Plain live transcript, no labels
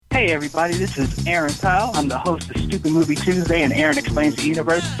Hey everybody, this is Aaron Powell. I'm the host of Stupid Movie Tuesday and Aaron Explains the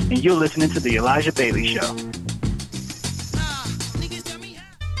Universe, and you're listening to The Elijah Bailey Show.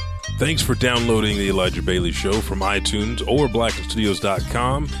 Thanks for downloading The Elijah Bailey Show from iTunes or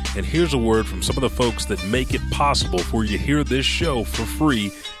blackenstudios.com. And here's a word from some of the folks that make it possible for you to hear this show for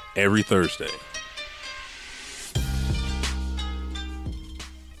free every Thursday.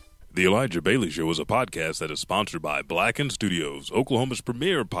 The Elijah Bailey Show is a podcast that is sponsored by Blacken Studios, Oklahoma's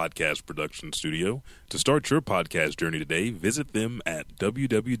premier podcast production studio. To start your podcast journey today, visit them at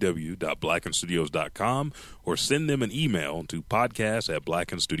www.blackenstudios.com or send them an email to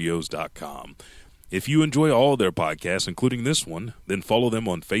podcast@blackenstudios.com. If you enjoy all their podcasts, including this one, then follow them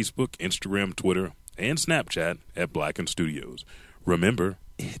on Facebook, Instagram, Twitter, and Snapchat at Blacken Studios. Remember,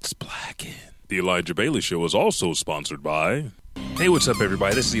 it's Blacken. The Elijah Bailey Show is also sponsored by... Hey, what's up,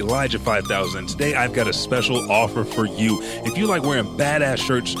 everybody? This is Elijah 5000. Today, I've got a special offer for you. If you like wearing badass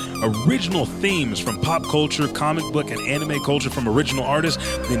shirts, original themes from pop culture, comic book, and anime culture from original artists,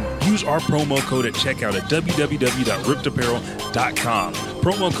 then use our promo code at checkout at www.rippedapparel.com.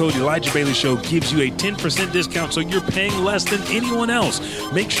 Promo code Elijah Bailey Show gives you a 10% discount, so you're paying less than anyone else.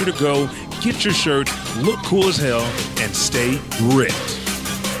 Make sure to go, get your shirt, look cool as hell, and stay ripped.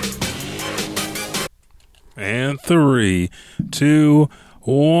 And 3, 2,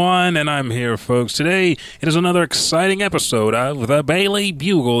 1, and I'm here, folks. Today, it is another exciting episode of the Bailey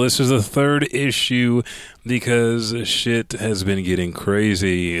Bugle. This is the third issue because shit has been getting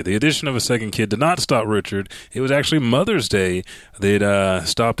crazy. The addition of a second kid did not stop Richard. It was actually Mother's Day that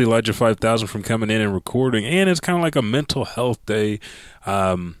stopped Elijah 5000 from coming in and recording, and it's kind of like a mental health day.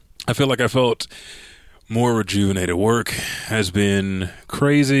 I feel like I felt more rejuvenated. Work has been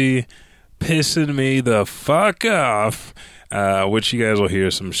crazy, pissing me the fuck off, which you guys will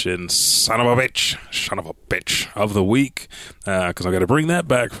hear some shit and son of a bitch of the week, because I got to bring that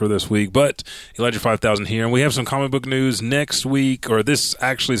back for this week. But Elijah 5000 here, and we have some comic book news next week, or this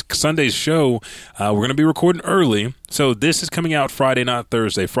actually is Sunday's show. We're going to be recording early, so this is coming out Friday, not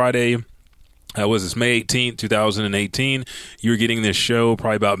Thursday. Friday was this May 18th, 2018. You're getting this show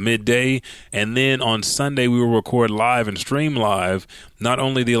probably about midday. And then on Sunday, we will record live and stream live, not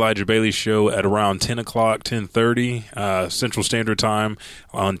only the Elijah Bailey Show at around 10 o'clock, 10:30 Central Standard Time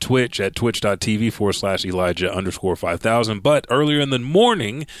on Twitch at twitch.tv/Elijah_5000. But earlier in the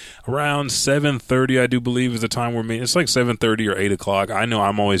morning, around 7:30, I do believe is the time we're meeting. It's like 7:30 or 8 o'clock. I know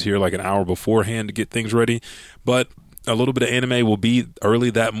I'm always here like an hour beforehand to get things ready. But a little bit of anime will be early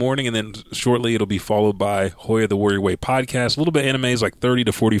that morning, and then shortly it'll be followed by Hoya the Warrior Way podcast. A little bit of anime is like 30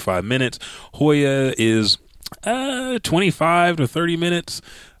 to 45 minutes. Hoya is 25 to 30 minutes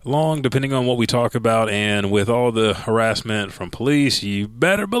long, depending on what we talk about. And with all the harassment from police, you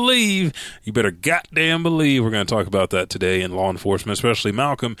better goddamn believe we're going to talk about that today in law enforcement, especially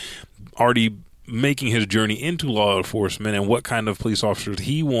Malcolm already making his journey into law enforcement and what kind of police officers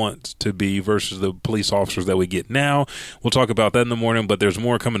he wants to be versus the police officers that we get now. We'll talk about that in the morning, but there's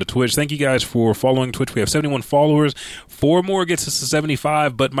more coming to Twitch. Thank you guys for following Twitch. We have 71 followers. 4 more gets us to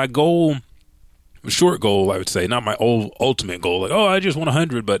 75, but my goal, short goal, I would say, not my ultimate goal, like, oh, I just want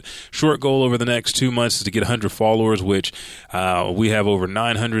 100, but short goal over the next 2 months is to get 100 followers, which we have over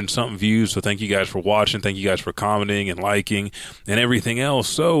 900 and something views. So thank you guys for watching. Thank you guys for commenting and liking and everything else.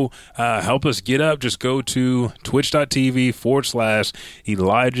 So help us get up. Just go to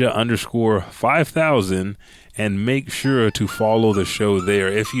twitch.tv/Elijah_5000 and make sure to follow the show there.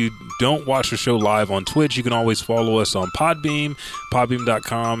 If you don't watch the show live on Twitch, you can always follow us on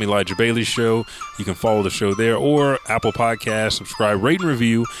podbeam.com, Elijah Bailey Show. You can follow the show there, or Apple Podcasts, subscribe, rate, and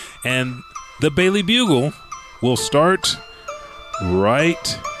review. And the Bailey Bugle will start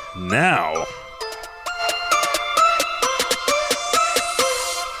right now.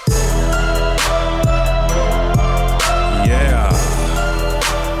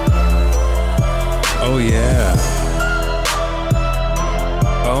 Oh, yeah.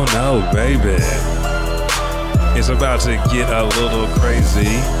 Oh, no, baby. It's about to get a little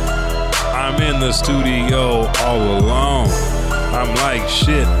crazy. I'm in the studio all alone. I'm like,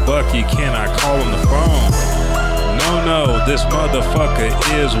 shit, Bucky, can I call on the phone? No, this motherfucker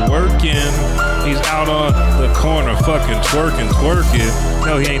is working. He's out on the corner fucking twerking.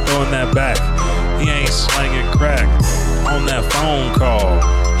 No, he ain't throwing that back. He ain't slanging crack on that phone call.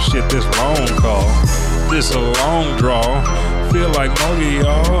 Shit, this long call. This a long draw. Feel like Mogi,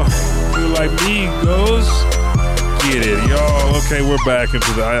 y'all. Feel like Migos. Get it, y'all. Okay, we're back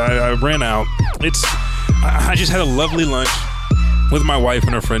into the... I ran out. I just had a lovely lunch with my wife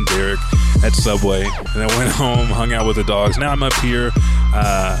and her friend Derek at Subway. And I went home, hung out with the dogs. Now I'm up here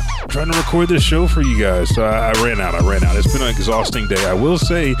trying to record this show for you guys. So I ran out. It's been an exhausting day. I will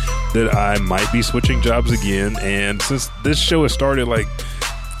say that I might be switching jobs again. And since this show has started like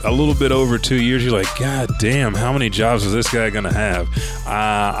a little bit over 2 years, you're like, God damn, how many jobs is this guy going to have?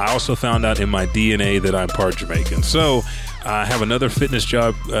 I also found out in my DNA that I'm part Jamaican. So I have another fitness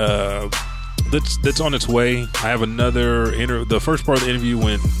job that's on its way. I have another the first part of the interview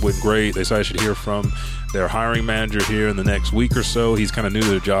went great. They said I should hear from their hiring manager here in the next week or so. He's kind of new to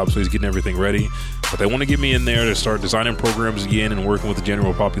the job, so he's getting everything ready. But they want to get me in there to start designing programs again and working with the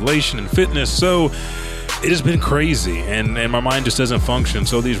general population and fitness. So it has been crazy, and my mind just doesn't function.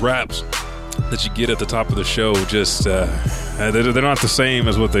 So these raps that you get at the top of the show just they're not the same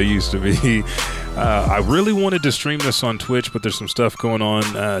as what they used to be. I really wanted to stream this on Twitch, but there's some stuff going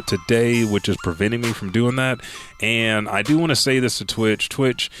on today which is preventing me from doing that. And I do want to say this to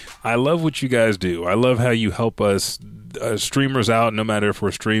Twitch, I love what you guys do. I love how you help us streamers out, no matter if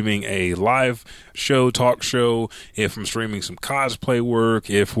we're streaming a live show, talk show, if I'm streaming some cosplay work,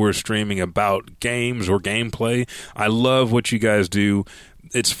 if we're streaming about games or gameplay. I love what you guys do.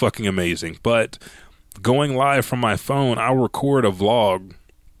 It's fucking amazing. But going live from my phone, I'll record a vlog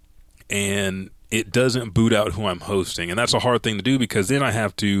and it doesn't boot out who I'm hosting. And that's a hard thing to do, because then I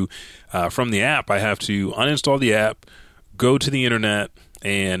have to, from the app, I have to uninstall the app, go to the internet,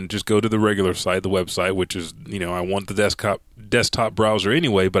 and just go to the regular site, the website, which is, I want the desktop browser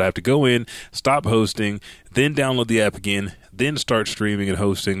anyway, but I have to go in, stop hosting, then download the app again, then start streaming and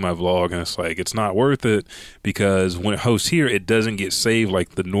hosting my vlog. And it's like, it's not worth it, because when it hosts here, it doesn't get saved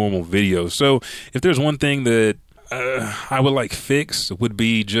like the normal video. So if there's one thing that I would like fixed, would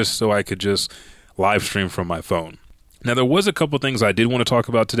be just so I could just live stream from my phone. Now, there was a couple things I did want to talk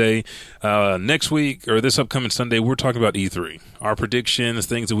about today. Next week, or this upcoming Sunday, we're talking about E3. Our predictions,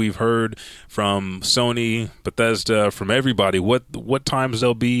 things that we've heard from Sony, Bethesda, from everybody, what times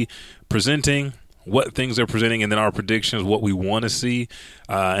they'll be presenting, what things they're presenting, and then our predictions, what we want to see,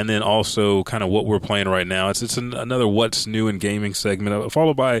 and then also kind of what we're playing right now. It's another What's New in Gaming segment,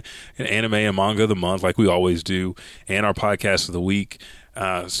 followed by an anime and manga of the month, like we always do, and our podcast of the week.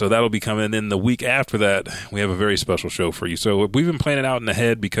 So that'll be coming. And then the week after that, we have a very special show for you. So we've been planning out in the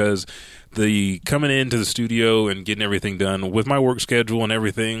head, because the coming into the studio and getting everything done with my work schedule and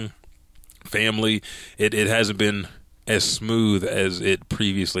everything, family, it hasn't been as smooth as it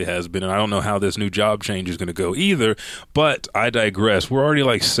previously has been. And I don't know how this new job change is going to go either, but I digress. We're already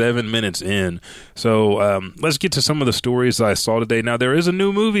like 7 minutes in. So let's get to some of the stories that I saw today. Now, there is a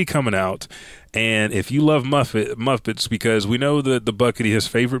new movie coming out. And if you love Muppets, because we know that the Buckety, his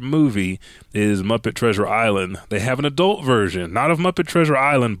favorite movie is Muppet Treasure Island, they have an adult version, not of Muppet Treasure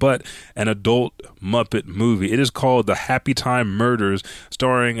Island, but an adult Muppet movie. It is called The Happy Time Murders,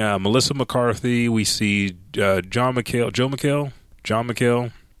 starring Melissa McCarthy. We see John McHale.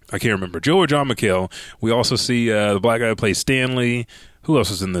 I can't remember. Joe or John McHale. We also see the black guy who plays Stanley. Who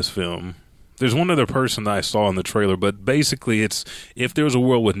else is in this film? There's one other person that I saw in the trailer, but basically it's if there was a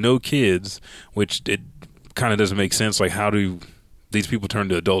world with no kids, which it kind of doesn't make sense. Like, how do these people turn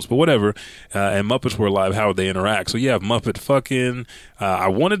to adults? But whatever. And Muppets were alive. How would they interact? So you have Muppet fucking. I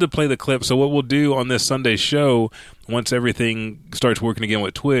wanted to play the clip. So what we'll do on this Sunday show, once everything starts working again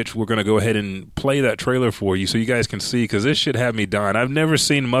with Twitch, we're going to go ahead and play that trailer for you so you guys can see, because this shit had me dying. I've never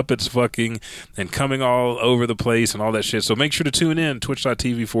seen Muppets fucking and coming all over the place and all that shit. So make sure to tune in,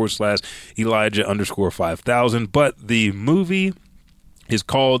 twitch.tv/Elijah_5000. But the movie is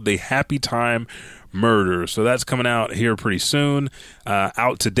called The Happy Time Murder. So that's coming out here pretty soon.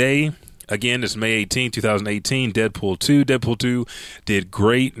 Out today. Again, it's May 18, 2018, Deadpool 2. Deadpool 2 did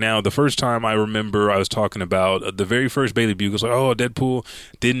great. Now, the first time I remember I was talking about the very first Bailey Bugle, like, oh,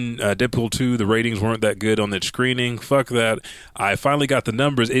 Deadpool 2, the ratings weren't that good on that screening. Fuck that. I finally got the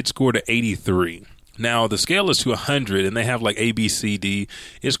numbers. It scored an 83. Now, the scale is to 100, and they have like A, B, C, D.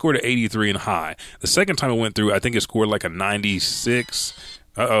 It scored an 83 and high. The second time it went through, I think it scored like a 96.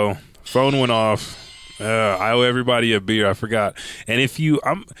 Uh-oh. Phone went off. I owe everybody a beer. I forgot. And if you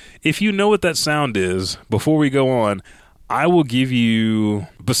know what that sound is, before we go on, I will give you,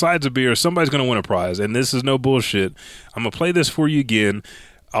 besides a beer, somebody's going to win a prize. And this is no bullshit. I'm going to play this for you again.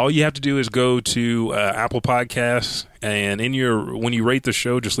 All you have to do is go to Apple Podcasts, and when you rate the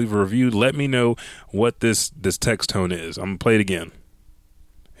show, just leave a review. Let me know what this text tone is. I'm going to play it again.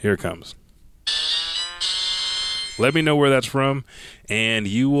 Here it comes. Let me know where that's from, and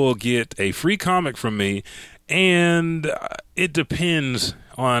you will get a free comic from me. And it depends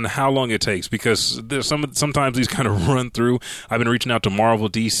on how long it takes, because there's sometimes these kind of run through. I've been reaching out to Marvel,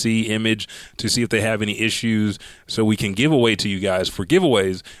 DC, Image to see if they have any issues so we can give away to you guys for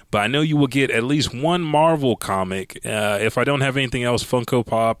giveaways. But I know you will get at least one Marvel comic. If I don't have anything else, Funko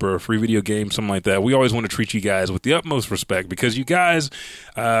Pop or a free video game, something like that. We always want to treat you guys with the utmost respect, because you guys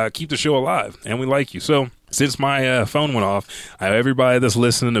keep the show alive and we like you. So since my phone went off, I have everybody that's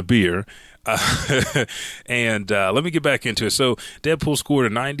listening a beer. And let me get back into it. So Deadpool scored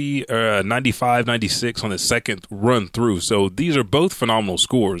a 95, 96 on the second run through. So these are both phenomenal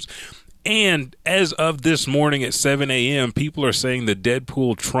scores. And as of this morning at 7 a.m., people are saying that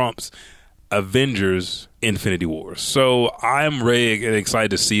Deadpool trumps Avengers Infinity War. So I'm ready and excited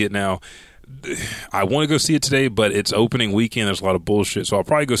to see it now. I want to go see it today, but it's opening weekend. There's a lot of bullshit. So I'll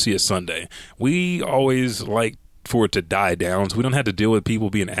probably go see it Sunday. We always like for it to die down, so we don't have to deal with people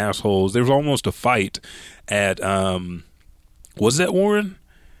being assholes. There was almost a fight at was that Warren?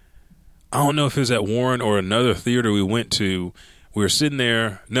 I don't know if it was at Warren or another theater we went to. We were sitting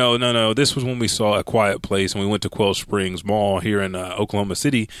there. No. This was when we saw A Quiet Place, and we went to Quail Springs Mall here in Oklahoma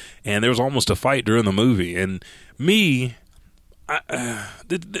City, and there was almost a fight during the movie. And me,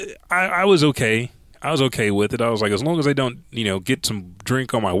 I was okay. I was okay with it. I was like, as long as they don't, get some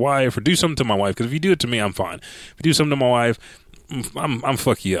drink on my wife or do something to my wife, because if you do it to me, I'm fine. If you do something to my wife, I'm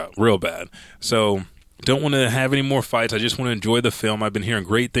fuck you up real bad. So don't want to have any more fights. I just want to enjoy the film. I've been hearing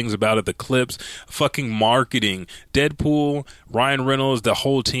great things about it. The clips, fucking marketing. Deadpool, Ryan Reynolds, the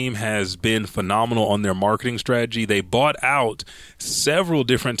whole team has been phenomenal on their marketing strategy. They bought out several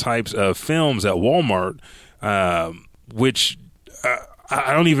different types of films at Walmart, which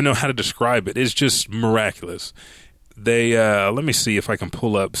I don't even know how to describe it. It's just miraculous. They let me see if I can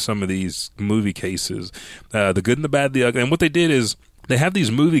pull up some of these movie cases. The Good and the Bad, the Ugly. And what they did is they have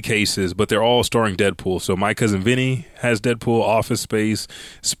these movie cases, but they're all starring Deadpool. So My Cousin Vinny has Deadpool, Office Space,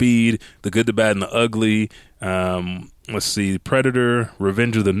 Speed, The Good, the Bad, and the Ugly. Let's see, Predator,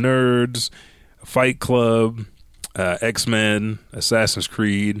 Revenge of the Nerds, Fight Club, X-Men, Assassin's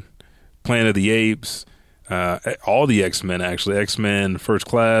Creed, Planet of the Apes, all the X-Men, actually. X-Men First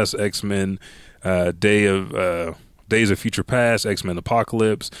Class, X-Men Days of Future Past, X-Men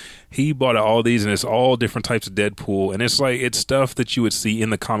Apocalypse. He bought out all these, and it's all different types of Deadpool. And it's stuff that you would see in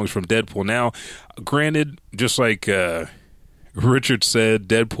the comics from Deadpool. Now, granted, just like Richard said,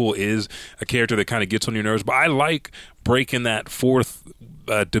 Deadpool is a character that kind of gets on your nerves, but I like breaking that fourth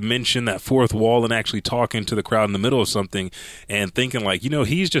dimension, that fourth wall, and actually talking to the crowd in the middle of something and thinking like,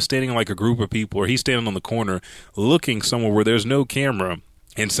 he's just standing like a group of people, or he's standing on the corner looking somewhere where there's no camera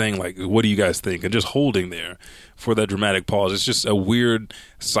and saying like, what do you guys think? And just holding there for that dramatic pause. It's just a weird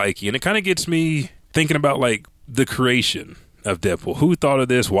psyche. And it kind of gets me thinking about like the creation of Deadpool. Who thought of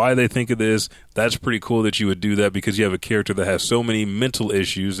this? Why they think of this? That's pretty cool that you would do that, because you have a character that has so many mental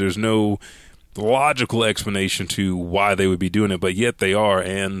issues. There's no logical explanation to why they would be doing it, but yet they are.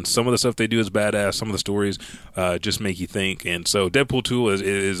 And some of the stuff they do is badass. Some of the stories just make you think. And so Deadpool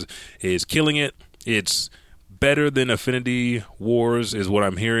 2 is killing it. It's better than Infinity Wars is what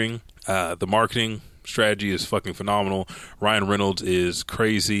I'm hearing. The marketing strategy is fucking phenomenal. Ryan Reynolds is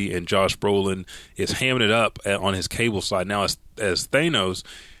crazy, and Josh Brolin is hamming it up on his Cable side. Now, as Thanos,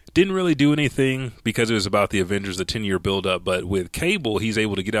 didn't really do anything because it was about the Avengers, the 10-year build-up. But with Cable, he's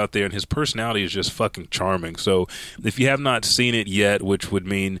able to get out there, and his personality is just fucking charming. So if you have not seen it yet, which would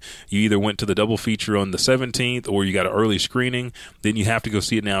mean you either went to the double feature on the 17th or you got an early screening, then you have to go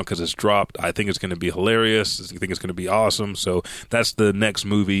see it now because it's dropped. I think it's going to be hilarious. I think it's going to be awesome. So that's the next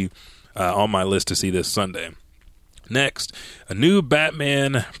movie on my list to see this Sunday. Next, a new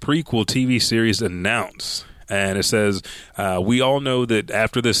Batman prequel TV series announced. And it says, we all know that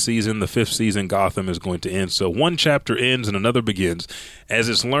after this season, the 5th season, Gotham is going to end. So one chapter ends and another begins. As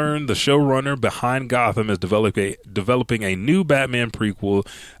it's learned, the showrunner behind Gotham is developing a new Batman prequel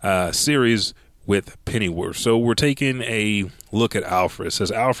series with Pennyworth. So we're taking a look at Alfred. It says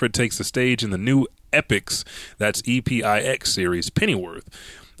Alfred takes the stage in the new Epics, that's EPIX series, Pennyworth.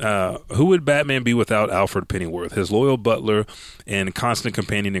 Who would Batman be without Alfred Pennyworth, his loyal butler and constant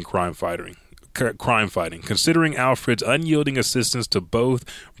companion in crime fighting? Considering Alfred's unyielding assistance to both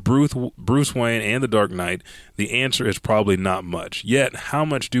Bruce Wayne and the Dark Knight, the answer is probably not much. Yet, how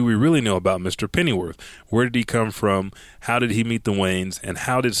much do we really know about Mr. Pennyworth? Where did he come from? How did he meet the Waynes? And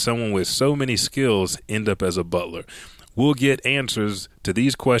how did someone with so many skills end up as a butler? We'll get answers to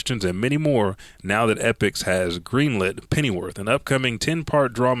these questions and many more now that Epix has greenlit Pennyworth, an upcoming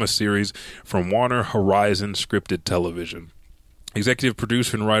 10-part drama series from Warner Horizon Scripted Television. executive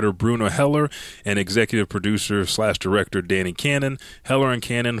producer and writer Bruno Heller, and executive producer / director Danny Cannon. Heller and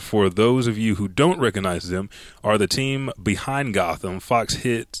Cannon, for those of you who don't recognize them, are the team behind Gotham,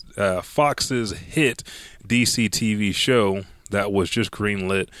 Fox's hit DC TV show that was just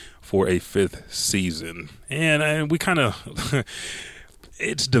greenlit for a 5th season. And we kind of,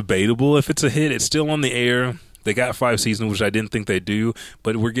 it's debatable if it's a hit. It's still on the air. They got 5 seasons, which I didn't think they'd do,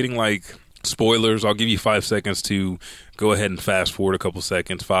 but we're getting like spoilers. I'll give you 5 seconds to go ahead and fast forward a couple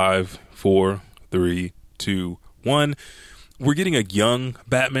seconds. 5, 4, 3, 2, 1. We're getting a young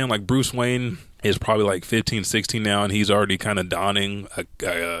Batman. Like Bruce Wayne is probably like 15, 16 now, and he's already kind of donning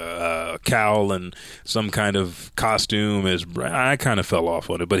a cowl and some kind of costume. I kind of fell off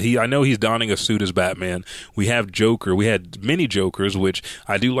on it, but I know he's donning a suit as Batman. We have Joker. We had many Jokers, which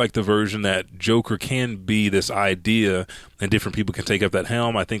I do like the version that Joker can be this idea and different people can take up that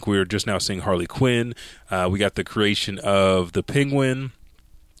helm. I think we're just now seeing Harley Quinn. We got the creation of the Penguin,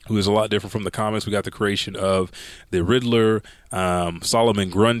 who is a lot different from the comics. We got the creation of the Riddler, Solomon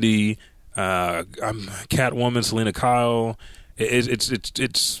Grundy, Catwoman, Selena Kyle.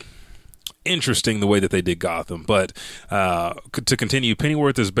 It's interesting the way that they did Gotham. But to continue,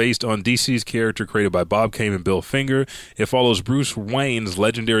 Pennyworth is based on DC's character created by Bob Kane and Bill Finger. It follows Bruce Wayne's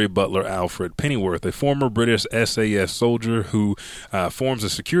legendary butler, Alfred Pennyworth, a former British SAS soldier who forms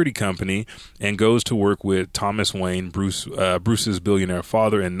a security company and goes to work with Thomas Wayne, Bruce's billionaire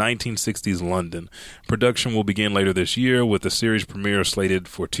father, in 1960s London. Production will begin later this year, with the series premiere slated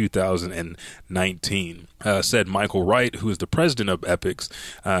for 2019. Said Michael Wright, who is the president of Epix.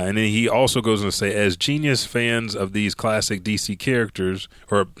 And then he also goes on to say, as genuine fans of these classic DC characters,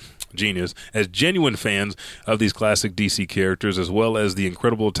 as genuine fans of these classic DC characters, as well as the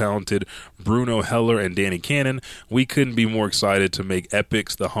incredible talented Bruno Heller and Danny Cannon, we couldn't be more excited to make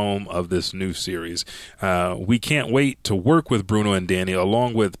Epix the home of this new series. We can't wait to work with Bruno and Danny,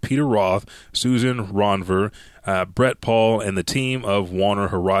 along with Peter Roth, Susan Ronver, Brett Paul, and the team of Warner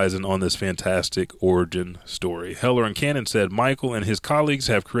Horizon on this fantastic origin story. Heller and Cannon said Michael and his colleagues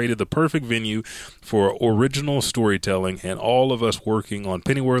have created the perfect venue for original storytelling, and all of us working on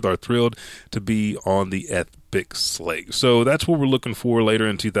Pennyworth are thrilled to be on the Epix slate. So that's what we're looking for later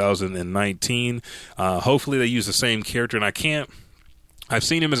in 2019. Hopefully they use the same character, and I've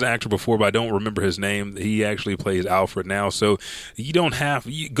seen him as an actor before, but I don't remember his name. He actually plays Alfred now. So you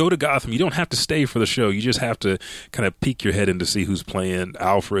go to Gotham. You don't have to stay for the show. You just have to kind of peek your head in to see who's playing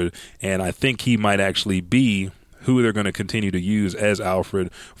Alfred. And I think he might actually be who they're going to continue to use as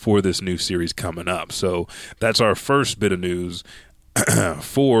Alfred for this new series coming up. So that's our first bit of news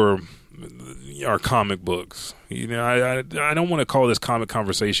for our comic books. I don't want to call this comic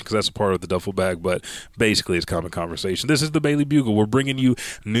conversation because that's a part of the duffel bag, but basically it's comic conversation. This is the Bailey Bugle. We're bringing you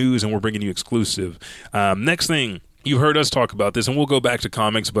news and we're bringing you exclusive. Next thing, you've heard us talk about this, and we'll go back to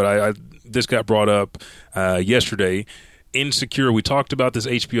comics, but this got brought up yesterday. Insecure, we talked about this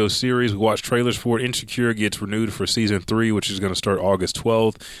HBO series. We watched trailers for it. Insecure gets renewed for season 3, which is going to start August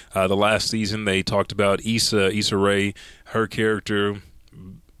 12th. The last season, they talked about Issa Rae, her character,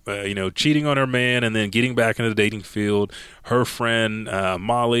 cheating on her man and then getting back into the dating field. Her friend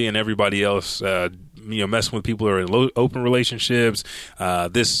Molly and everybody else, messing with people who are in open relationships.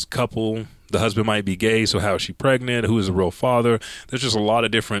 This couple, the husband might be gay, so how is she pregnant? Who is the real father? There's just a lot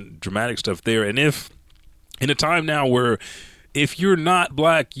of different dramatic stuff there. And if in a time now where if you're not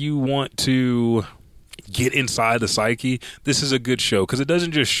black, you want to get inside the psyche, this is a good show because it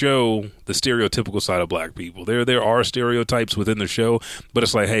doesn't just show the stereotypical side of black people. There are stereotypes within the show, but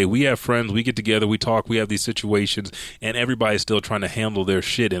it's like, hey, we have friends, we get together, we talk, we have these situations, and everybody's still trying to handle their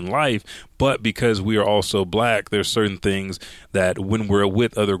shit in life. But because we are also black, there's certain things that when we're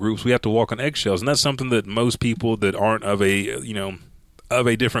with other groups, we have to walk on eggshells, and that's something that most people that aren't of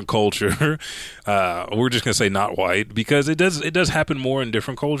a different culture, we're just going to say not white, because it does happen more in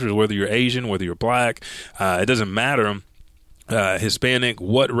different cultures, whether you're Asian, whether you're black, it doesn't matter, Hispanic,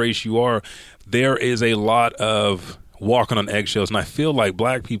 what race you are, there is a lot of walking on eggshells, and I feel like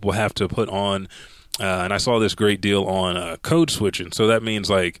black people have to put on, and I saw this great deal on code switching, so that means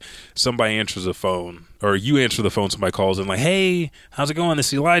like somebody answers the phone, or you answer the phone, somebody calls in like, hey, how's it going? This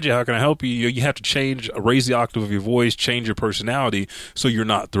is Elijah. How can I help you? You have to raise the octave of your voice, change your personality so you're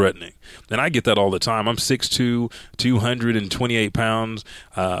not threatening. And I get that all the time. I'm 6'2", 228 pounds,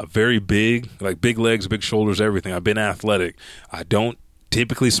 very big, like big legs, big shoulders, everything. I've been athletic. I don't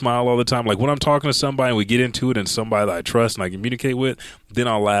typically smile all the time. Like when I'm talking to somebody and we get into it and somebody that I trust and I communicate with, then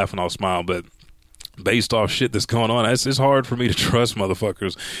I'll laugh and I'll smile. But based off shit that's going on. It's hard for me to trust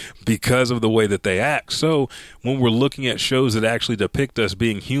motherfuckers because of the way that they act. So when we're looking at shows that actually depict us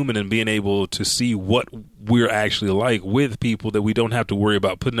being human and being able to see what we're actually like with people, that we don't have to worry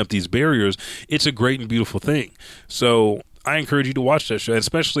about putting up these barriers, it's a great and beautiful thing. So I encourage you to watch that show,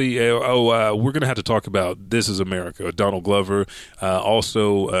 especially, we're going to have to talk about This Is America, Donald Glover. God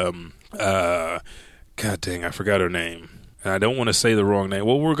dang, I forgot her name. And I don't want to say the wrong name.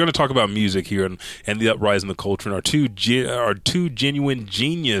 Well, we're going to talk about music here and the uprising of the culture, and our two genuine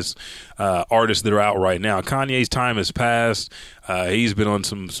genius artists that are out right now. Kanye's time has passed. He's been on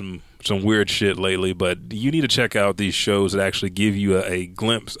some weird shit lately, but you need to check out these shows that actually give you a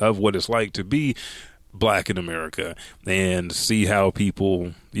glimpse of what it's like to be Black in America and see how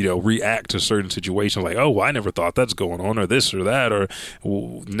people, react to certain situations, like, oh, I never thought that's going on, or this or that, or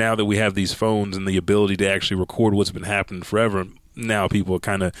now that we have these phones and the ability to actually record what's been happening forever, now people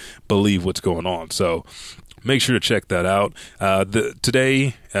kind of believe what's going on. So make sure to check that out.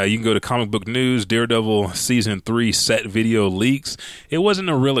 Today, you can go to Comic Book News. Daredevil Season 3 set video leaks. It wasn't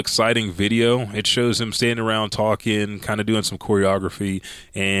a real exciting video. It shows him standing around talking, kind of doing some choreography,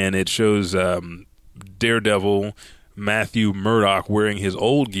 and it shows Daredevil Matthew Murdock wearing his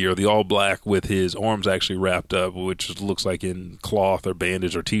old gear, the all black, with his arms actually wrapped up, which looks like in cloth or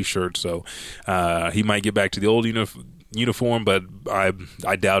bandage or t-shirt. So he might get back to the old uniform, but I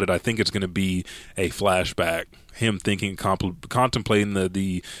doubt it. I think it's going to be a flashback, him thinking, contemplating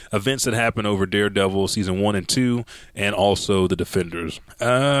the events that happened over Daredevil season 1 and 2, and also the Defenders.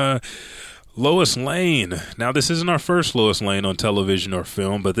 Lois Lane. Now, this isn't our first Lois Lane on television or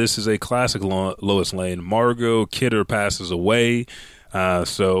film, but this is a classic Lois Lane. Margot Kidder passes away.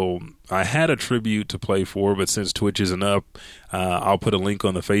 So I had a tribute to play for, but since Twitch isn't up, I'll put a link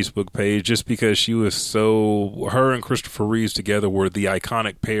on the Facebook page, just because she was her and Christopher Reeves together were the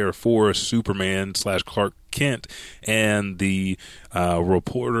iconic pair for Superman / Clark Kent and the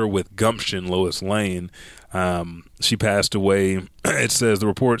reporter with gumption, Lois Lane. She passed away. It says the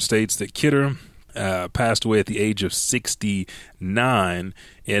report states that Kidder passed away at the age of 69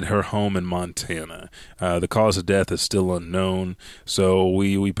 at her home in Montana. The cause of death is still unknown, so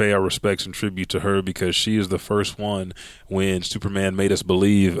we pay our respects and tribute to her, because she is the first one. When Superman made us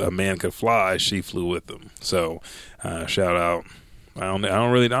believe a man could fly, she flew with him. So shout out. I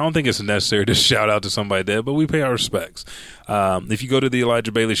don't think it's necessary to shout out to somebody dead, but we pay our respects. If you go to the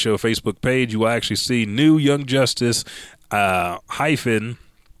Elijah Bailey Show Facebook page, you will actually see new Young Justice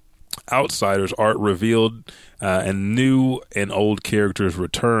Outsiders art revealed, and new and old characters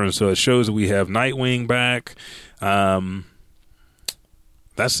return. So it shows that we have Nightwing back.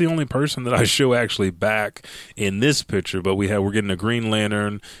 That's the only person that I show actually back in this picture, but we're getting a Green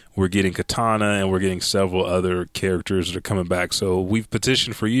Lantern, we're getting Katana, and we're getting several other characters that are coming back. So we've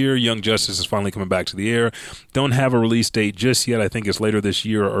petitioned for a year. Young Justice is finally coming back to the air. Don't have a release date just yet. I think it's later this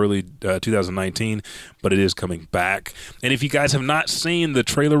year or early 2019, but it is coming back. And if you guys have not seen the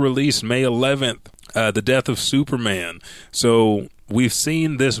trailer release May 11th, The Death of Superman. So we've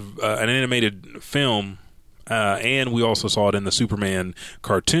seen this, an animated film, and we also saw it in the Superman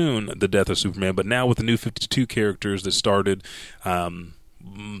cartoon, The Death of Superman. But now with the new 52 characters that started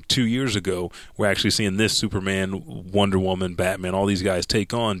 2 years ago, we're actually seeing this Superman, Wonder Woman, Batman, all these guys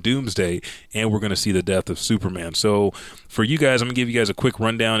take on Doomsday, and we're going to see the death of Superman. So for you guys, I'm going to give you guys a quick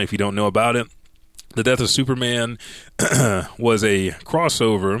rundown if you don't know about it. The Death of Superman was a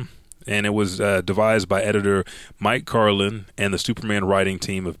crossover, and it was devised by editor Mike Carlin and the Superman writing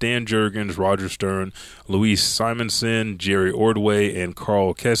team of Dan Jurgens, Roger Stern, Louise Simonson, Jerry Ordway, and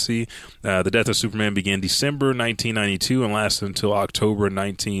Carl Kesey. The Death of Superman began December 1992 and lasted until October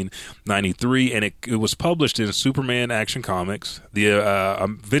 1993, and it was published in Superman Action Comics, The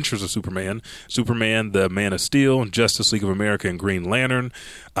Adventures of Superman, Superman, The Man of Steel, Justice League of America, and Green Lantern.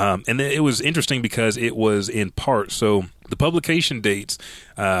 And it was interesting because it was in part, so the publication dates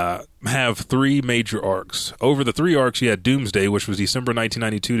have three major arcs. Over the three arcs, you had Doomsday, which was December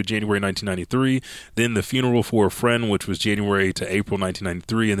 1992 to January 1993. Then The Funeral for a Friend, which was January to April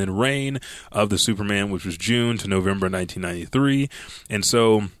 1993. And then Reign of the Superman, which was June to November 1993. And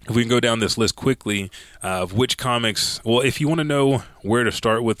so if we can go down this list quickly of which comics, well, if you want to know where to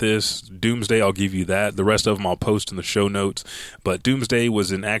start with this, Doomsday, I'll give you that. The rest of them I'll post in the show notes. But Doomsday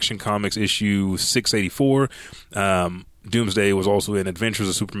was in Action Comics issue 684. Doomsday was also in Adventures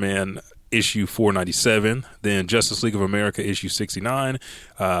of Superman issue 497, then Justice League of America issue 69,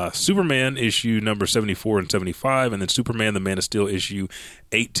 Superman issue number 74 and 75, and then Superman the Man of Steel issue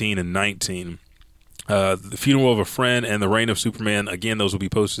 18 and 19. The Funeral of a Friend and The Reign of Superman, again, those will be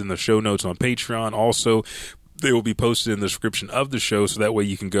posted in the show notes on Patreon. Also, they will be posted in the description of the show, so that way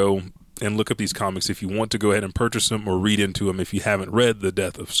you can go and look up these comics if you want to go ahead and purchase them or read into them if you haven't read The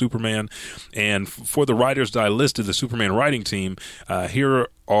Death of Superman. And for the writers that I listed, the Superman writing team, here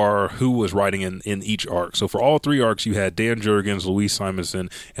are who was writing in each arc. So for all 3 arcs, you had Dan Jurgens, Louise Simonson,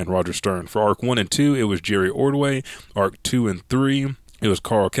 and Roger Stern. For arc 1 and 2, it was Jerry Ordway. Arc 2 and 3, it was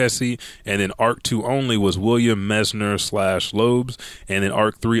Carl Kesey, and then Arc 2 only was William Messner / Loebs, and then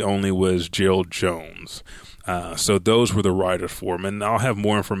Arc 3 only was Gerald Jones. So those were the writers for them, and I'll have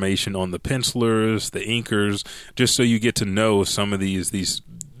more information on the pencilers, the inkers, just so you get to know some of these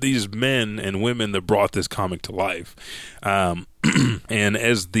men and women that brought this comic to life. And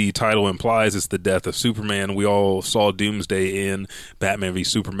as the title implies, it's the death of Superman. We all saw Doomsday in Batman v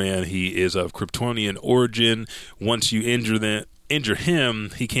Superman. He is of Kryptonian origin. Once you injure him,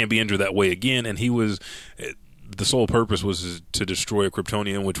 he can't be injured that way again, and he was... the sole purpose was to destroy a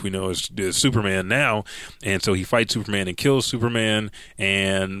Kryptonian, which we know is Superman now, and so he fights Superman and kills Superman.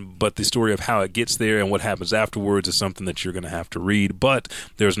 But the story of how it gets there and what happens afterwards is something that you're going to have to read. But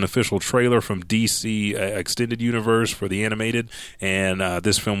there's an official trailer from DC Extended Universe for the animated, and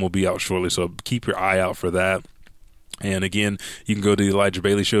this film will be out shortly, so keep your eye out for that. And again, you can go to the Elijah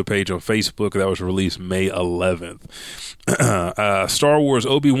Bailey Show page on Facebook. That was released May 11th. Star Wars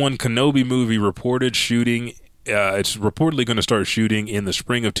Obi-Wan Kenobi movie reported shooting. It's reportedly going to start shooting in the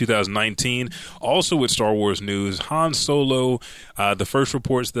spring of 2019. Also with Star Wars news, Han Solo, the first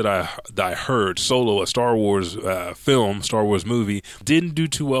reports that I heard, Solo, a Star Wars film, Star Wars movie, didn't do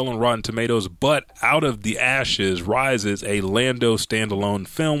too well on Rotten Tomatoes, but out of the ashes rises a Lando standalone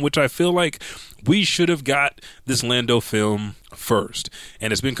film, which I feel like we should have got this Lando film first.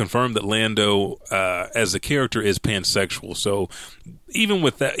 And it's been confirmed that Lando, as a character, is pansexual. So even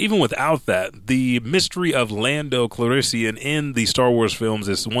without that, the mystery of Lando Calrissian in the Star Wars films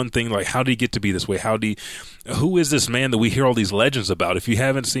is one thing. Like, how did he get to be this way? Who is this man that we hear all these legends about? If you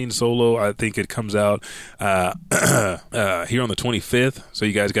haven't seen Solo, I think it comes out here on the 25th. So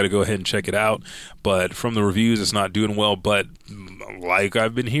you guys got to go ahead and check it out. But from the reviews, it's not doing well. But like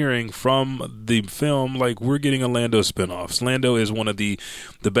I've been hearing from the film, like, we're getting a Lando spinoff. Lando is one of the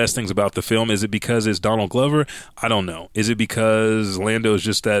best things about the film. Is it because it's Donald Glover? I don't know. Is it because Lando is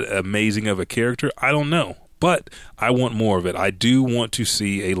just that amazing of a character? I don't know. But I want more of it. I do want to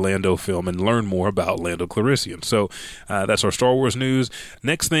see a Lando film and learn more about Lando Calrissian. So that's our Star Wars news.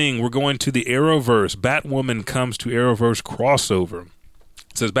 Next thing, we're going to the Arrowverse. Batwoman comes to Arrowverse crossover.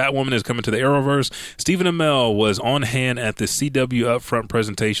 It says Batwoman is coming to the Arrowverse. Stephen Amell was on hand at the CW Upfront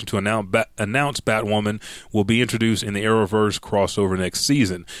presentation to announce Batwoman will be introduced in the Arrowverse crossover next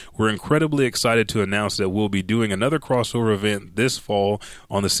season. We're incredibly excited to announce that we'll be doing another crossover event this fall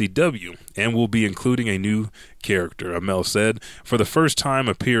on the CW, and we'll be including a new character, Amell said. For the first time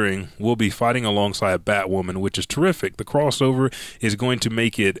appearing, we'll be fighting alongside Batwoman, which is terrific. The crossover is going to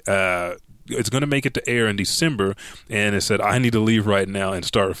make it... it's going to make it to air in December, and it said, I need to leave right now and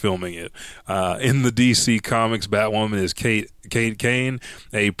start filming it. In the DC Comics, Batwoman is Kate Kane,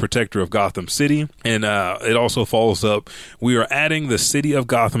 a protector of Gotham City, and it also follows up, we are adding the city of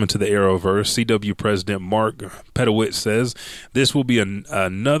Gotham into the Arrowverse. CW President Mark Pedowitz says, this will be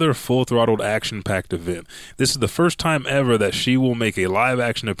another full-throttled action-packed event. This is the first time ever that she will make a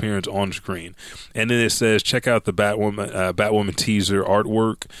live-action appearance on screen. And then it says, check out the Batwoman teaser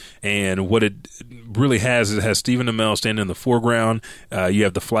artwork, and what it really has is it has Stephen Amell standing in the foreground. You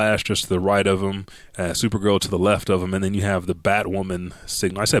have the Flash just to the right of him, Supergirl to the left of him, and then you have the Batwoman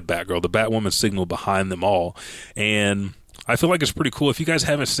signal. I said Batgirl, the Batwoman signal behind them all. And I feel like it's pretty cool. If you guys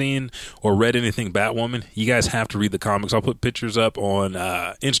haven't seen or read anything Batwoman, you guys have to read the comics. I'll put pictures up on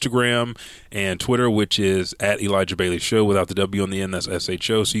Instagram and Twitter, which is at Elijah Bailey Show without the W on the end. That's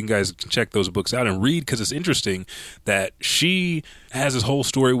SHO. So you guys can check those books out and read, because it's interesting that she has this whole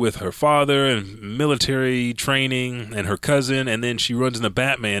story with her father and military training and her cousin, and then she runs into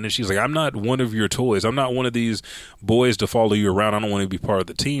Batman and she's like, I'm not one of your toys. I'm not one of these boys to follow you around. I don't want to be part of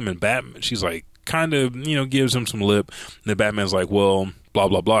the team. And Batman, she's like, kind of, gives him some lip. And the Batman's like, well, blah,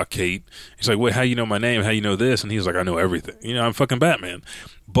 blah, blah, Kate. He's like, wait, how you know my name? How you know this? And he's like, I know everything. I'm fucking Batman.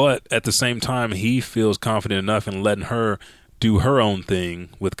 But at the same time, he feels confident enough in letting her do her own thing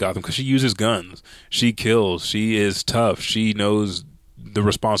with Gotham, because she uses guns. She kills. She is tough. She knows the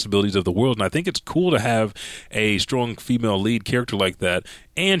responsibilities of the world, and I think it's cool to have a strong female lead character like that.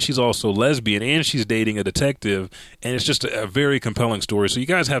 And she's also lesbian, and she's dating a detective, and it's just a very compelling story. So you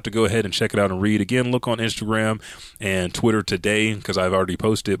guys have to go ahead and check it out and read. Again, look on Instagram and Twitter today, because I've already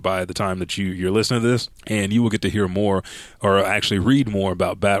posted by the time that you're listening to this, and you will get to hear more, or actually read more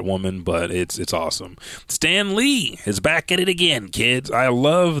about Batwoman. But it's awesome. Stan Lee is back at it again, kids. I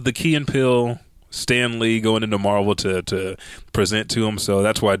love the Key and Peele Stan Lee going into Marvel to present to him, so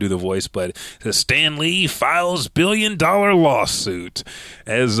that's why I do the voice. But Stan Lee files $1 billion lawsuit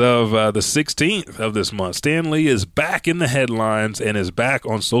as of the 16th of this month. Stan Lee is back in the headlines and is back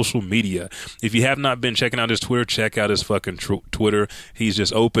on social media. If you have not been checking out his Twitter, check out his fucking Twitter. He's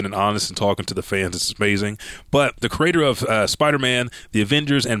just open and honest and talking to the fans. It's amazing. But the creator of Spider-Man, the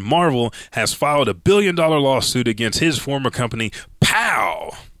Avengers, and Marvel has filed $1 billion lawsuit against his former company,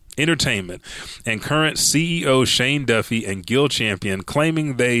 POW Entertainment, and current CEO Shane Duffy and Gil Champion,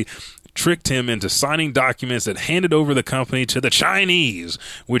 claiming they tricked him into signing documents that handed over the company to the Chinese,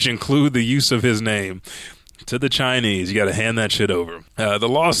 which include the use of his name. To the Chinese. You got to hand that shit over. The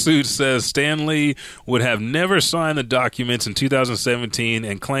lawsuit says Stan Lee would have never signed the documents in 2017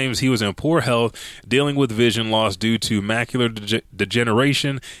 and claims he was in poor health, dealing with vision loss due to macular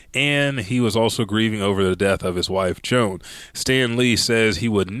degeneration, and he was also grieving over the death of his wife, Joan. Stan Lee says he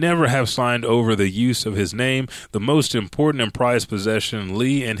would never have signed over the use of his name, the most important and prized possession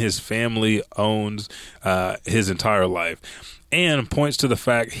Lee and his family owns his entire life, and points to the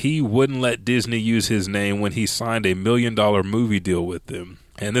fact he wouldn't let Disney use his name when he signed a $1 million movie deal with them.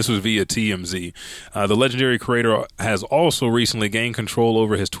 And this was via TMZ. The legendary creator has also recently gained control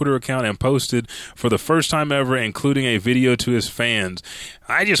over his Twitter account and posted for the first time ever, including a video to his fans.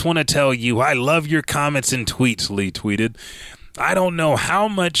 "I just want to tell you, I love your comments and tweets," Lee tweeted. "I don't know how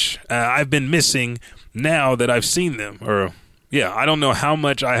much I've been missing now that I've seen them." I don't know how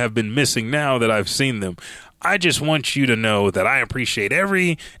much I have been missing now that I've seen them. "I just want you to know that I appreciate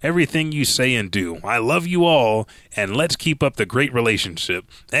everything you say and do. I love you all, and let's keep up the great relationship.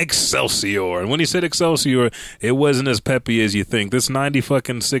 Excelsior." And when he said Excelsior, it wasn't as peppy as you think. This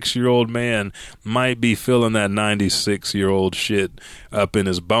 96-year-old man might be feeling that 96-year-old shit up in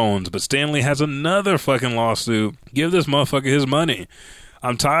his bones. But Stanley has another fucking lawsuit. Give this motherfucker his money.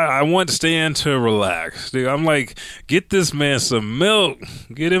 I'm tired. I want Stan to relax. Dude, I'm like, get this man some milk.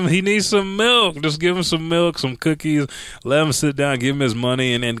 Get him. He needs some milk. Just give him some milk, some cookies. Let him sit down. Give him his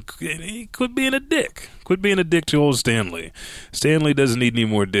money, and he quit being a dick. Quit being a dick to old Stanley. Stanley doesn't need any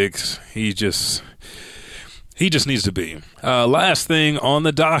more dicks. He just needs to be. Last thing on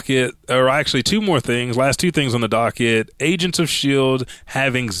the docket, or actually two more things. Last two things on the docket. Agents of S.H.I.E.L.D.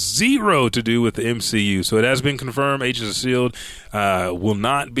 having zero to do with the MCU. So it has been confirmed Agents of S.H.I.E.L.D. Will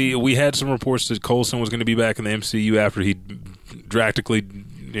not be. We had some reports that Coulson was going to be back in the MCU after he drastically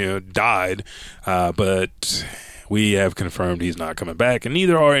died. But we have confirmed he's not coming back. And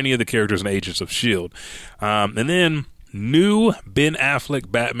neither are any of the characters in Agents of S.H.I.E.L.D. And then new Ben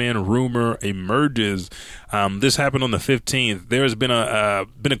Affleck Batman rumor emerges. This happened on the 15th. There has been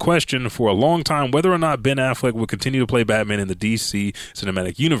a question for a long time whether or not Ben Affleck will continue to play Batman in the DC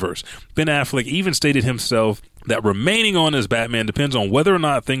cinematic universe. Ben Affleck even stated himself that remaining on as Batman depends on whether or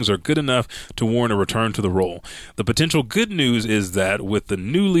not things are good enough to warrant a return to the role. The potential good news is that with the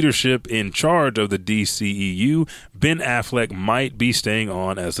new leadership in charge of the DCEU, Ben Affleck might be staying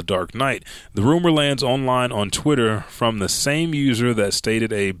on as the Dark Knight. The rumor lands online on Twitter from the same user that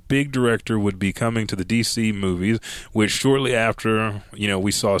stated a big director would be coming to the DC movies, which shortly after,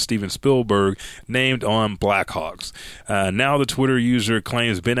 we saw Steven Spielberg named on Blackhawks. Now the Twitter user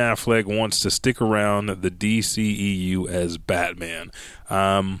claims Ben Affleck wants to stick around the DCEU as Batman.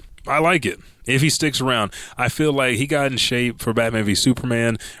 I like it. If he sticks around, I feel like he got in shape for Batman v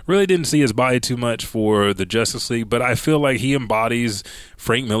Superman. Really didn't see his body too much for the Justice League, but I feel like he embodies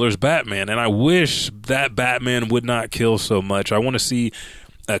Frank Miller's Batman, and I wish that Batman would not kill so much. I want to see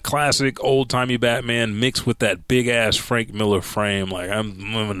a classic old-timey Batman mixed with that big-ass Frank Miller frame. Like,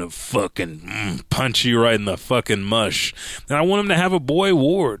 I'm gonna fucking punch you right in the fucking mush. And I want him to have a boy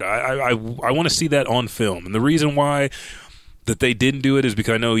ward. I want to see that on film. And the reason why that they didn't do it is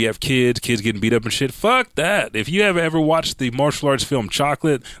because I know you have kids getting beat up and shit. Fuck that. If you have ever watched the martial arts film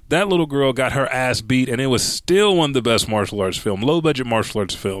Chocolate, that little girl got her ass beat, and it was still one of the best martial arts film, low-budget martial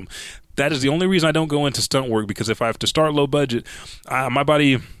arts film. That is the only reason I don't go into stunt work, because if I have to start low budget, my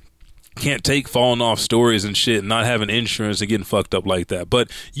body can't take falling off stories and shit and not having insurance and getting fucked up like that.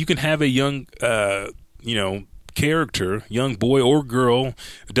 But you can have a young, character, young boy or girl,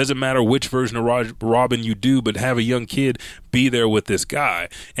 it doesn't matter which version of Robin you do, but have a young kid be there with this guy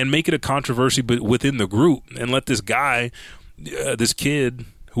and make it a controversy but within the group, and let this guy, this kid,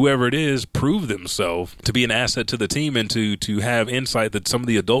 whoever it is, prove themselves to be an asset to the team and to have insight that some of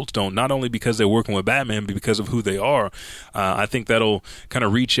the adults don't, not only because they're working with Batman, but because of who they are. I think that'll kind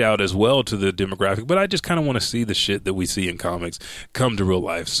of reach out as well to the demographic, but I just kind of want to see the shit that we see in comics come to real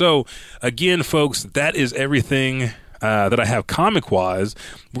life. So again, folks, that is everything that I have comic-wise.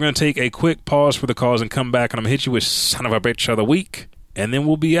 We're going to take a quick pause for the cause and come back, and I'm going to hit you with Son of a Bitch of the Week and then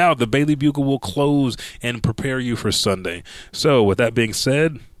we'll be out. The Bailey Bugle will close and prepare you for Sunday. So with that being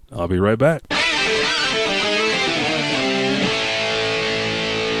said, I'll be right back.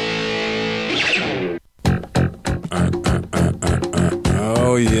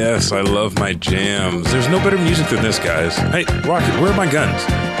 Oh, yes, I love my jams. There's no better music than this, guys. Hey, Rocket, where are my guns?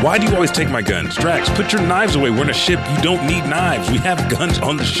 Why do you always take my guns? Drax, put your knives away. We're in a ship. You don't need knives. We have guns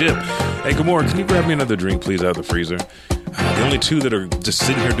on the ship. Hey, Gamora, can you grab me another drink, please, out of the freezer? The only two that are just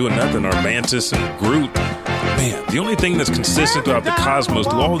sitting here doing nothing are Mantis and Groot. Man, the only thing that's consistent throughout the cosmos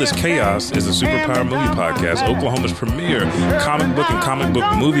through all this chaos is the Superpower Movie Podcast, Oklahoma's premier comic book and comic book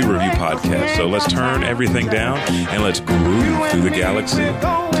movie review podcast. So let's turn everything down and let's groove through the galaxy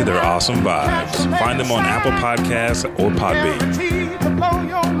to their awesome vibes. Find them on Apple Podcasts or Podbean.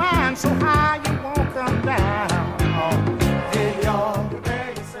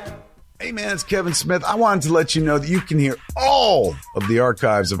 Hey man, it's Kevin Smith. I wanted to let you know that you can hear all of the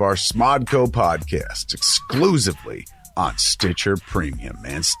archives of our Smodco podcast exclusively on Stitcher Premium,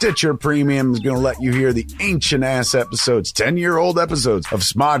 man. Stitcher Premium is going to let you hear the ancient-ass episodes, 10-year-old episodes of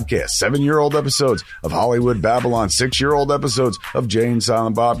Smodcast, 7-year-old episodes of Hollywood Babylon, 6-year-old episodes of Jay and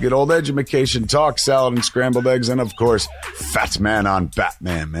Silent Bob, Get Old Edumacation, Talk Salad and Scrambled Eggs, and, of course, Fat Man on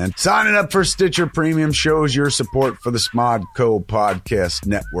Batman, man. Signing up for Stitcher Premium shows your support for the Smodco Podcast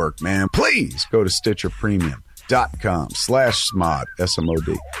Network, man. Please go to Stitcher Premium. .com/smod,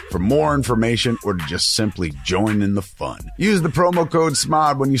 S-M-O-D, for more information or to just simply join in the fun. Use the promo code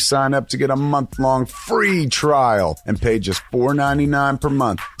SMOD when you sign up to get a month-long free trial and pay just $4.99 per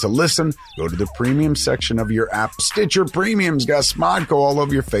month. To listen, go to the premium section of your app. Stitcher Premium's got Smodco all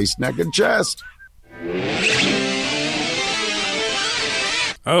over your face, neck, and chest.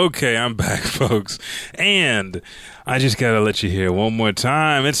 Okay, I'm back, folks. And I just got to let you hear one more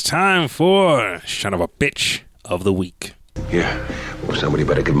time. It's time for Son of a Bitch of the Week. Yeah, well, somebody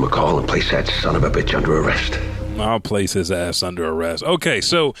better give him a call and place that son of a bitch under arrest. I'll place his ass under arrest. Okay,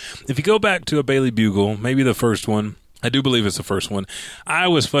 so if you go back to a Bailey Bugle, maybe the first one, I do believe it's the first one, I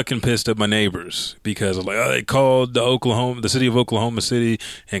was fucking pissed at my neighbors because like, they called the city of Oklahoma City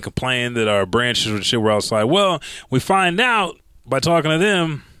and complained that our branches and shit were outside. Well, we find out by talking to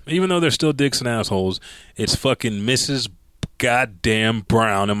them, even though they're still dicks and assholes, it's fucking Mrs. Goddamn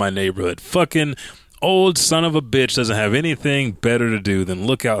Brown in my neighborhood. Fucking old son of a bitch doesn't have anything better to do than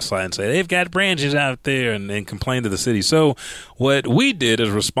look outside and say, they've got branches out there, and complain to the city. So what we did as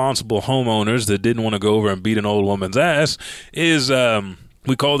responsible homeowners that didn't want to go over and beat an old woman's ass is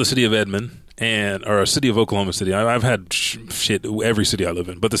we called the city of Edmond. Or a city of Oklahoma City. I've had shit every city I live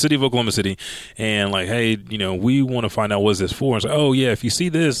in, but the city of Oklahoma City, and like, hey, we want to find out what's this for. And so, oh yeah, if you see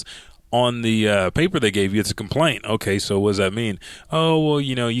this on the paper they gave you, it's a complaint. Okay, so what does that mean? Oh, well,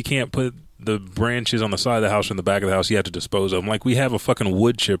 you can't put the branches on the side of the house or in the back of the house. You have to dispose of them. Like, we have a fucking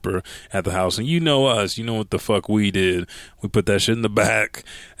wood chipper at the house, and you know us. You know what the fuck we did. We put that shit in the back,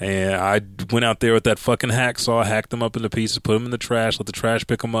 and I went out there with that fucking hacksaw, hacked them up into pieces, put them in the trash, let the trash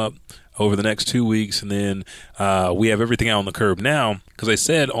pick them up over the next 2 weeks, and then we have everything out on the curb now, because I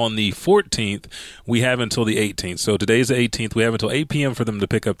said on the 14th, we have until the 18th. So today's the 18th. We have until 8 p.m. for them to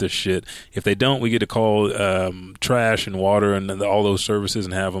pick up this shit. If they don't, we get to call trash and water and all those services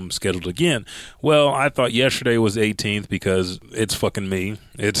and have them scheduled again. Well, I thought yesterday was the 18th because it's fucking me.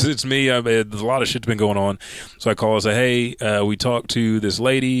 It's me. There's a lot of shit's been going on. So I call and say, hey, we talked to this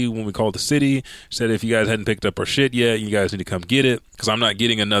lady when we called the city. She said if you guys hadn't picked up our shit yet, you guys need to come get it, because I'm not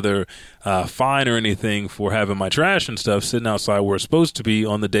getting another fine or anything for having my trash and stuff sitting outside where it's supposed to be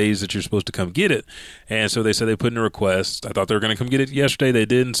on the days that you're supposed to come get it. And so they said they put in a request. I thought they were going to come get it yesterday. They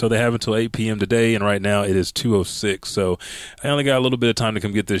didn't. So they have until 8 p.m. today. And right now it is 2:06. So I only got a little bit of time to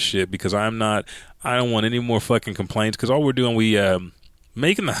come get this shit, because I don't want any more fucking complaints, because all we're doing,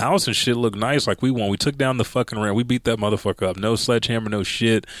 making the house and shit look nice like we want. We took down the fucking ramp. We beat that motherfucker up. No sledgehammer, no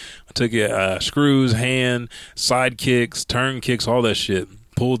shit. I took it, screws, hand, side kicks, turn kicks, all that shit.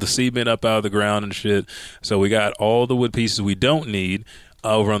 Pulled the cement up out of the ground and shit. So we got all the wood pieces we don't need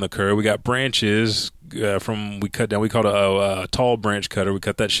over on the curb. We got branches we cut down. We called a tall branch cutter. We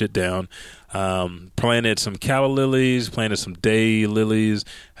cut that shit down. Planted some calla lilies, planted some day lilies,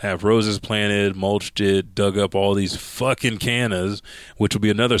 have roses planted, mulched it, dug up all these fucking cannas, which will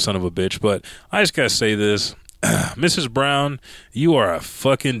be another son of a bitch. But I just gotta say this, Mrs. Brown, you are a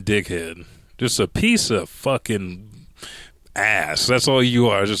fucking dickhead. Just a piece of fucking ass. That's all you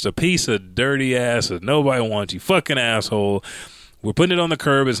are. Just a piece of dirty ass that nobody wants. You fucking asshole. We're putting it on the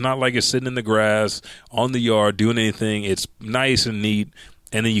curb. It's not like it's sitting in the grass on the yard doing anything. It's nice and neat.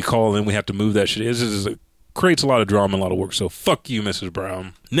 And then you call in, we have to move that shit. This is creates a lot of drama and a lot of work. So fuck you, Mrs.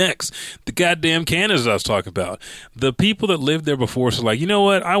 Brown. Next, the goddamn cannas I was talking about. The people that lived there before us are like, you know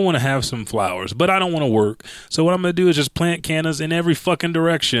what? I want to have some flowers, but I don't want to work. So what I'm going to do is just plant cannas in every fucking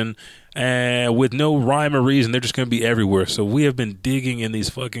direction with no rhyme or reason. They're just going to be everywhere. So we have been digging in these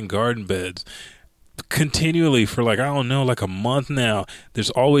fucking garden beds continually for like, I don't know, like a month now.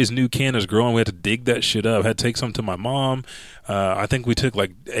 There's always new cannas growing. We had to dig that shit up. Had to take some to my mom. I think we took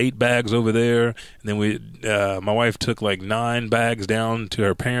like 8 bags over there, and then my wife took like 9 bags down to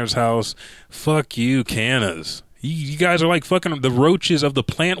her parents' house. Fuck you, cannas. You guys are like fucking the roaches of the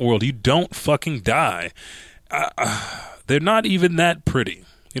plant world. You don't fucking die. They're not even that pretty,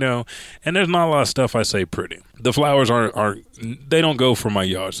 you know, and there's not a lot of stuff I say pretty. The flowers aren't they don't go for my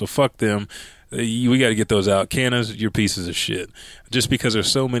yard, so fuck them. We got to get those out. Cannas, you're pieces of shit. Just because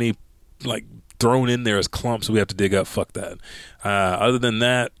there's so many like thrown in there as clumps we have to dig up, fuck that. Other than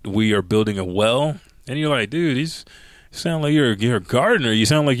that, we are building a well, and you're like, dude, you sound like you're a gardener. You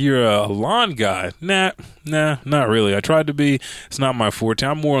sound like you're a lawn guy. Nah, not really. I tried to be. It's not my forte.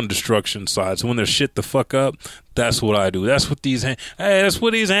 I'm more on the destruction side. So when there's shit to fuck up, that's what I do. That's what these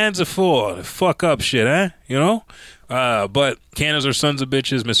hands are for. Fuck up shit, eh? You know? But cannas are sons of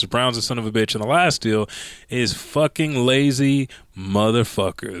bitches. Mrs. Brown's a son of a bitch. And the last deal is fucking lazy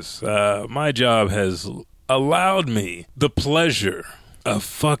motherfuckers. My job has allowed me the pleasure of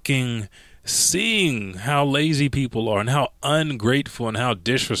fucking seeing how lazy people are and how ungrateful and how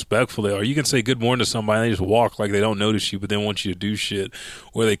disrespectful they are. You can say good morning to somebody and they just walk like they don't notice you, but they want you to do shit.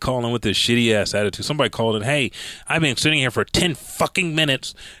 Or they call in with this shitty ass attitude. Somebody called in, hey, I've been sitting here for 10 fucking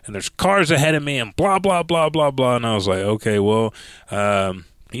minutes and there's cars ahead of me and blah, blah, blah, blah, blah. And I was like, okay, well,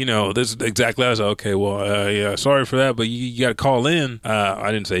 you know, this is exactly. I was like, okay, well, yeah, sorry for that, but you got to call in.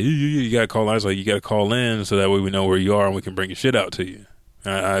 I didn't say, you got to call in. I was like, you got to call in so that way we know where you are and we can bring your shit out to you.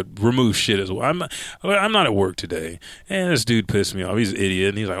 I remove shit as well. I'm not at work today, and this dude pissed me off. He's an idiot,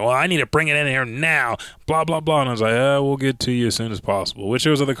 and he's like, well, I need to bring it in here now, blah, blah, blah. And I was like, we'll get to you as soon as possible. Which there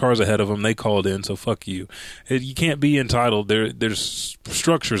was other cars ahead of them. They called in, so fuck you. You can't be entitled. There's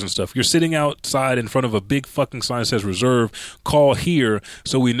structures and stuff. You're sitting outside in front of a big fucking sign that says reserve, call here,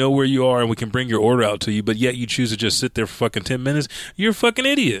 so we know where you are and we can bring your order out to you, but yet you choose to just sit there for fucking 10 minutes. You're a fucking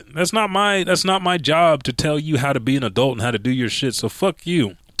idiot. That's not my job to tell you how to be an adult and how to do your shit, so fuck you.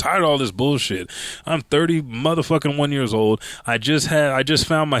 Tired of all this bullshit. I'm 30 motherfucking 1 years old. I just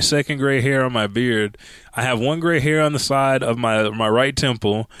found my second gray hair on my beard. I have one gray hair on the side of my right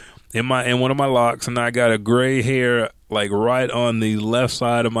temple in one of my locks, and I got a gray hair like right on the left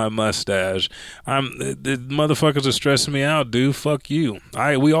side of my mustache. The motherfuckers are stressing me out, dude. Fuck you.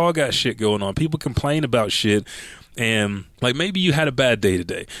 We all got shit going on. People complain about shit. And like maybe you had a bad day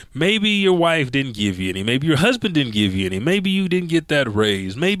today. Maybe your wife didn't give you any. Maybe your husband didn't give you any. Maybe you didn't get that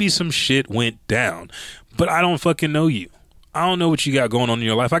raise. Maybe some shit went down. But I don't fucking know you. I don't know what you got going on in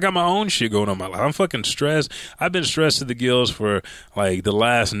your life. I got my own shit going on in my life. I'm fucking stressed. I've been stressed to the gills for like the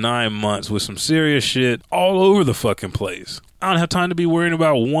last 9 months with some serious shit all over the fucking place. I don't have time to be worrying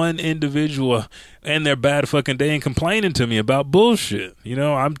about one individual and their bad fucking day and complaining to me about bullshit. You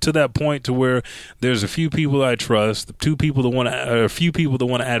know, I'm to that point to where there's a few people I trust, a few people that want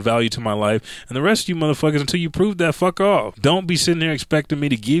to add value to my life, and the rest of you motherfuckers, until you prove that, fuck off. Don't be sitting there expecting me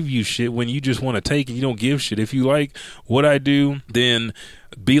to give you shit when you just want to take and you don't give shit. If you like what I do, then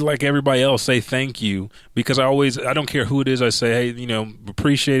be like everybody else. Say thank you, because I don't care who it is. I say, hey, you know,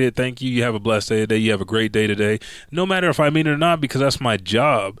 appreciate it. Thank you. You have a blessed day today. You have a great day today. No matter if I mean it or not, because that's my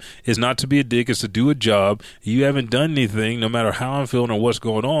job. Is not to be a dick. It's to do a job. You haven't done anything, no matter how I'm feeling or what's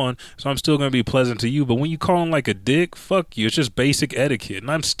going on. So I'm still going to be pleasant to you. But when you call him like a dick, fuck you. It's just basic etiquette.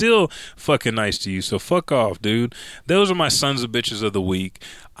 And I'm still fucking nice to you. So fuck off, dude. Those are my sons of bitches of the week.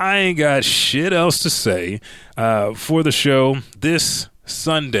 I ain't got shit else to say for the show this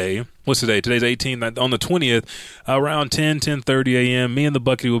Sunday. What's today? Today's 18th. On the 20th, around 10:30 a.m., me and the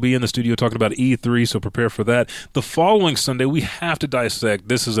Bucky will be in the studio talking about E3, so prepare for that. The following Sunday, we have to dissect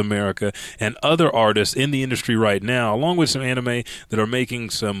This Is America and other artists in the industry right now, along with some anime that are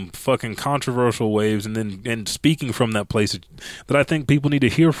making some fucking controversial waves and speaking from that place that I think people need to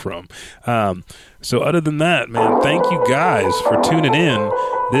hear from. So other than that, man, thank you guys for tuning in.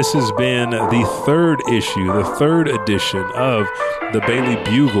 This has been the third edition of the Bailey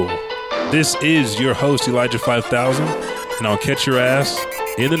Bugle. This is your host, Elijah 5000, and I'll catch your ass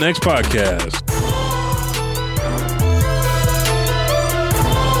in the next podcast.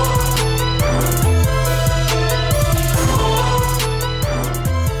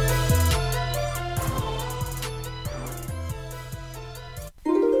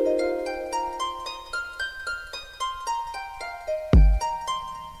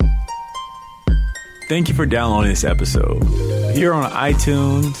 Thank you for downloading this episode. If you're on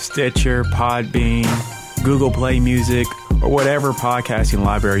iTunes, Stitcher, Podbean, Google Play Music, or whatever podcasting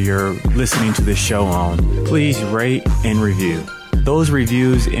library you're listening to this show on, please rate and review. Those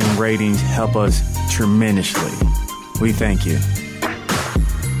reviews and ratings help us tremendously. We thank you.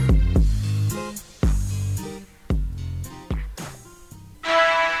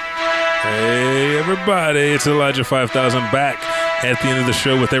 Hey, everybody. It's Elijah 5000 back at the end of the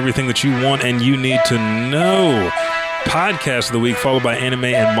show with everything that you want and you need to know. Podcast of the week, followed by anime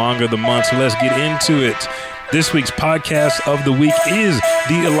and manga of the month. So let's get into it. This week's podcast of the week is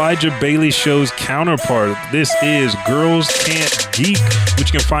the Elijah Bailey Show's counterpart. This is Girls Can't Geek,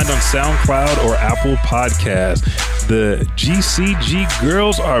 which you can find on SoundCloud or Apple Podcasts. The GCG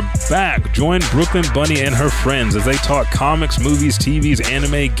girls are back. Join Brooklyn Bunny and her friends as they talk comics, movies, TVs,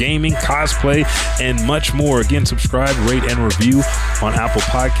 anime, gaming, cosplay, and much more. Again, subscribe, rate, and review on Apple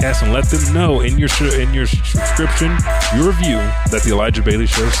Podcasts, and let them know in your subscription, your review, that the Elijah Bailey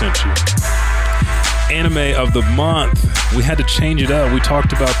Show sent you. Anime of the month. We had to change it up. We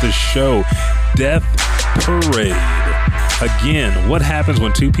talked about this show, Death Parade. Again, what happens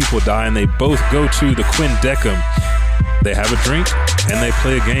when two people die and they both go to the Quindecum? They have a drink and they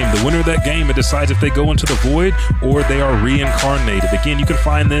play a game. The winner of that game, it decides if they go into the void or they are reincarnated. Again, you can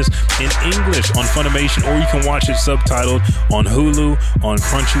find this in English on Funimation, or you can watch it subtitled on Hulu, on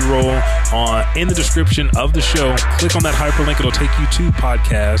Crunchyroll, in the description of the show. Click on that hyperlink. It'll take you to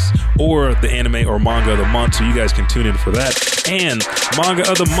podcasts or the anime or manga of the month, so you guys can tune in for that. And manga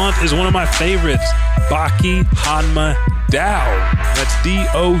of the month is one of my favorites, Baki Hanma Dou. That's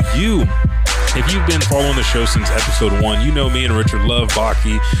D-O-U. If you've been following the show since episode 1, you know me and Richard love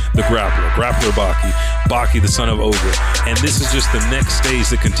Baki the Grappler Baki the son of Ogre. And this is just the next stage,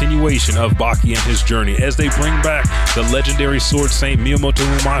 the continuation of Baki and his journey as they bring back the legendary sword saint Miyamoto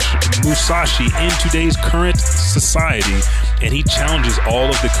Musashi in today's current society. And he challenges all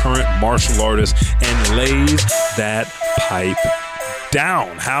of the current martial artists and lays that pipe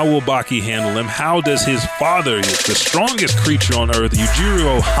down. How will Baki handle him? How does his father, the strongest creature on earth,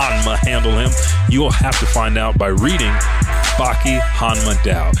 Yujiro Hanma, handle him? You'll have to find out by reading Baki Hanma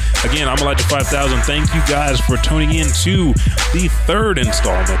Dou. Again, I'm Elijah 5000. Thank you guys for tuning in to the third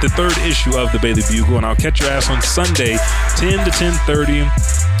installment, the third issue of the Bailey Bugle, and I'll catch your ass on Sunday, 10 to 10:30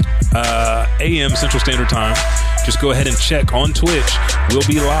 a.m. Central Standard Time. Just go ahead and check on Twitch. We'll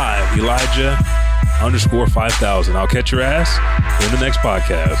be live. Elijah _5000. I'll catch your ass in the next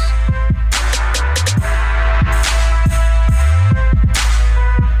podcast.